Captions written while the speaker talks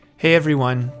Hey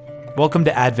everyone, welcome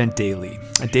to Advent Daily,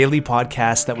 a daily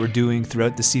podcast that we're doing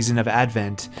throughout the season of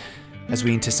Advent as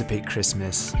we anticipate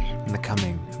Christmas and the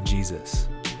coming of Jesus.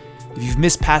 If you've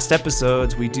missed past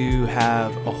episodes, we do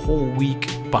have a whole week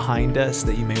behind us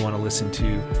that you may want to listen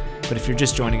to, but if you're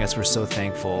just joining us, we're so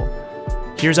thankful.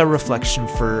 Here's our reflection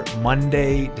for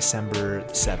Monday, December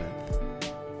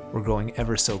 7th. We're growing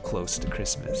ever so close to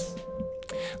Christmas.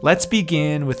 Let's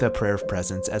begin with a prayer of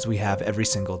presence as we have every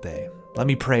single day. Let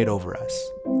me pray it over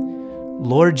us.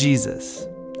 Lord Jesus,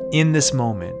 in this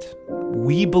moment,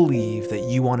 we believe that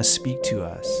you want to speak to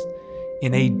us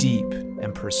in a deep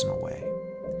and personal way.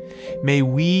 May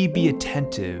we be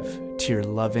attentive to your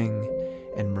loving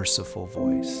and merciful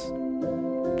voice.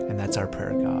 And that's our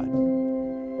prayer, God.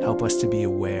 Help us to be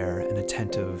aware and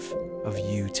attentive of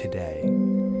you today,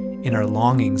 in our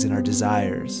longings and our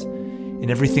desires, in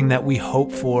everything that we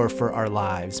hope for our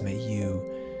lives. May you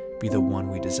be the one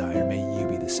we desire. May you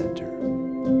be the center.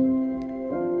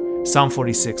 Psalm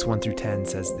 46, 1-10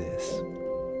 says this.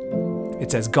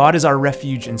 It says, God is our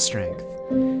refuge and strength,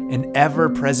 an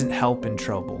ever-present help in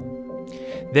trouble.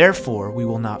 Therefore we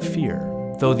will not fear,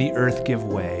 though the earth give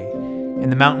way,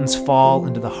 and the mountains fall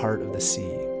into the heart of the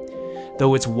sea.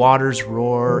 Though its waters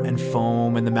roar and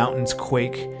foam, and the mountains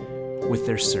quake with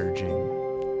their surging.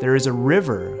 There is a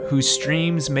river whose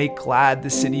streams make glad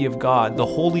the city of God, the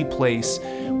holy place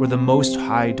where the Most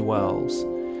High dwells.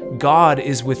 God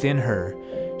is within her,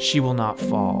 she will not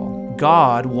fall.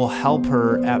 God will help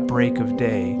her at break of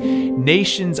day.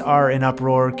 Nations are in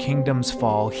uproar, kingdoms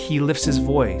fall. He lifts his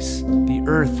voice, the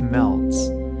earth melts.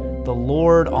 The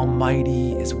Lord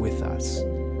Almighty is with us.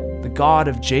 The God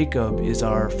of Jacob is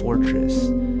our fortress.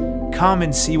 Come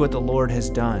and see what the Lord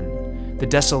has done, the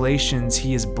desolations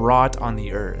he has brought on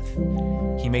the earth.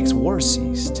 He makes war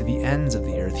cease to the ends of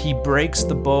the earth. He breaks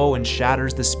the bow and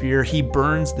shatters the spear. He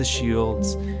burns the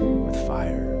shields with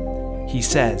fire. He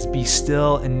says, be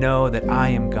still and know that I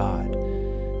am God.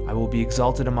 I will be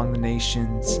exalted among the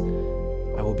nations.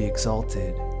 I will be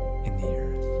exalted in the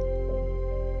earth.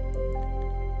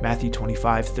 Matthew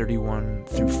 25,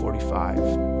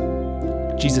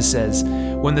 31-45. Jesus says,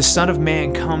 when the Son of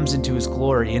Man comes into his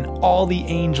glory and all the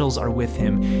angels are with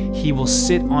him, he will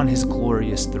sit on his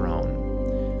glorious throne.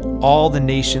 All the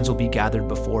nations will be gathered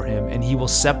before him, and he will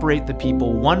separate the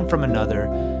people one from another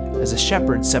as a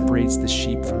shepherd separates the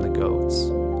sheep from the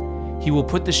goats. He will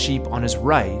put the sheep on his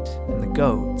right and the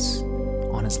goats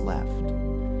on his left.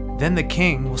 Then the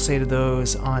king will say to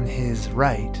those on his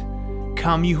right,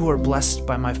 come, you who are blessed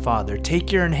by my Father,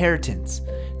 take your inheritance,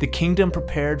 the kingdom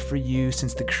prepared for you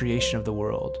since the creation of the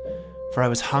world. For I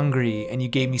was hungry, and you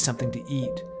gave me something to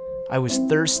eat. I was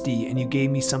thirsty, and you gave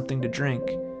me something to drink.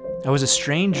 I was a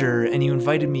stranger, and you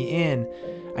invited me in.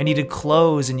 I needed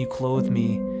clothes, and you clothed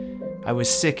me. I was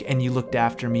sick, and you looked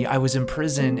after me. I was in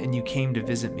prison, and you came to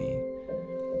visit me.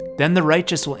 Then the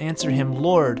righteous will answer him,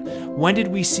 Lord, when did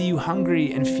we see you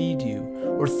hungry and feed you,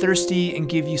 or thirsty and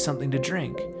give you something to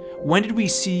drink? When did we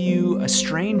see you a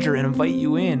stranger and invite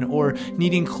you in, or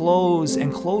needing clothes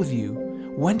and clothe you?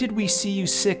 When did we see you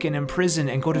sick and in prison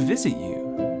and go to visit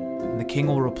you? And the king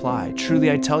will reply,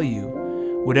 truly I tell you,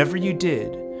 whatever you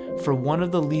did for one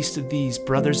of the least of these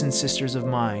brothers and sisters of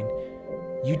mine,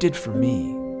 you did for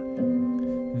me.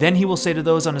 Then he will say to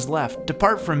those on his left,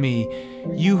 depart from me,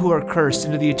 you who are cursed,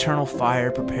 into the eternal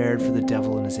fire prepared for the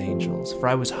devil and his angels. For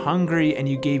I was hungry, and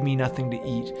you gave me nothing to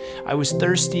eat. I was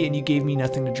thirsty, and you gave me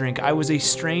nothing to drink. I was a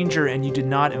stranger, and you did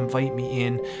not invite me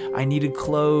in. I needed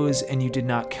clothes, and you did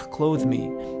not clothe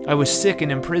me. I was sick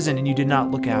and in prison, and you did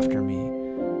not look after me.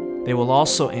 They will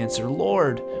also answer,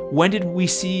 Lord, when did we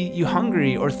see you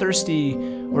hungry or thirsty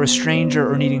or a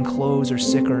stranger or needing clothes or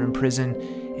sick or in prison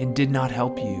and did not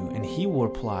help you? And he will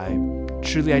reply,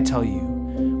 truly I tell you,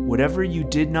 whatever you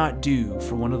did not do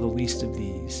for one of the least of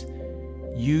these,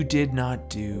 you did not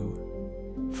do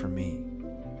for me.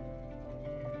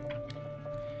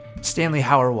 Stanley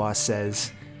Hauerwas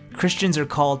says, Christians are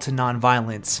called to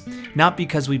nonviolence, not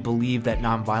because we believe that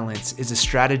nonviolence is a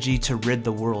strategy to rid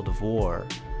the world of war,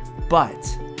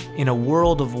 but in a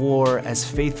world of war, as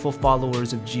faithful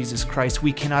followers of Jesus Christ,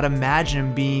 we cannot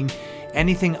imagine being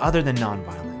anything other than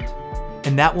nonviolent.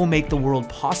 And that will make the world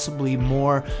possibly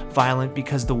more violent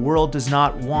because the world does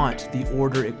not want the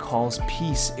order it calls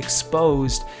peace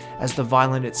exposed as the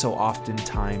violent it so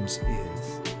oftentimes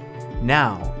is.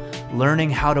 Now, learning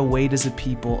how to wait as a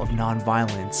people of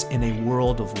nonviolence in a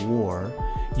world of war,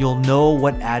 you'll know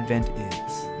what Advent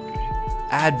is.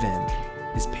 Advent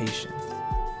is patience.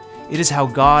 It is how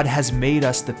God has made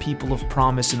us the people of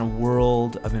promise in a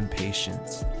world of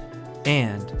impatience.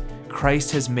 And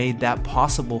Christ has made that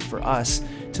possible for us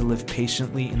to live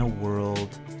patiently in a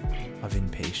world of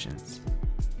impatience.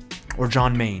 Or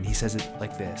John Main, he says it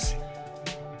like this: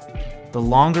 the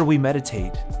longer we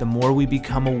meditate, the more we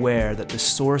become aware that the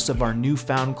source of our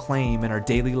newfound claim in our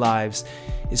daily lives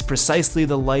is precisely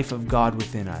the life of God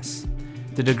within us.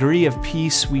 The degree of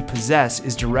peace we possess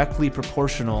is directly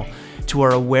proportional to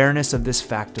our awareness of this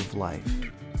fact of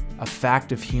life, a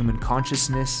fact of human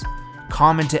consciousness,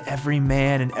 common to every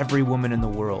man and every woman in the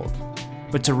world.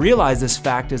 But to realize this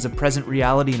fact as a present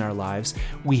reality in our lives,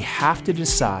 we have to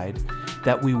decide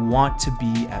that we want to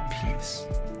be at peace.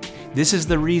 This is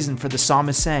the reason for the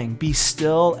psalmist saying, "Be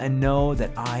still and know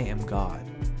that I am God."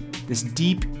 This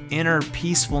deep inner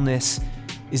peacefulness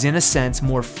is in a sense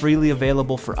more freely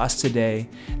available for us today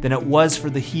than it was for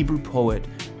the Hebrew poet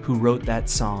who wrote that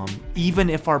psalm, even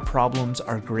if our problems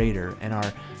are greater and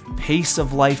our pace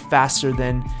of life faster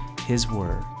than his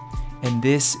were. And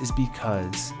this is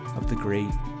because of the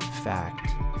great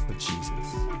fact of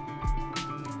Jesus.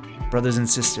 Brothers and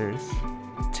sisters,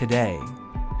 today,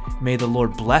 may the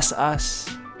Lord bless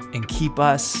us and keep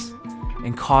us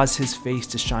and cause his face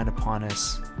to shine upon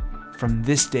us from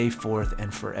this day forth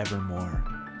and forevermore.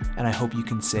 And I hope you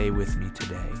can say with me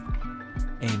today,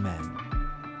 Amen.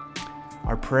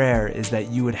 Our prayer is that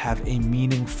you would have a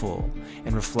meaningful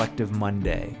and reflective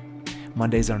Monday.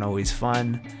 Mondays aren't always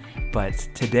fun, but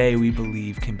today we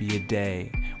believe can be a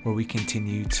day where we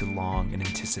continue to long and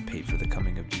anticipate for the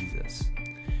coming of Jesus.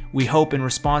 We hope in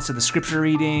response to the scripture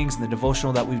readings and the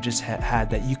devotional that we've just had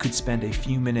that you could spend a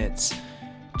few minutes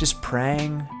just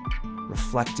praying,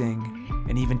 reflecting,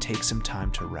 and even take some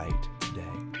time to write today.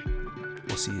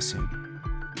 We'll see you soon.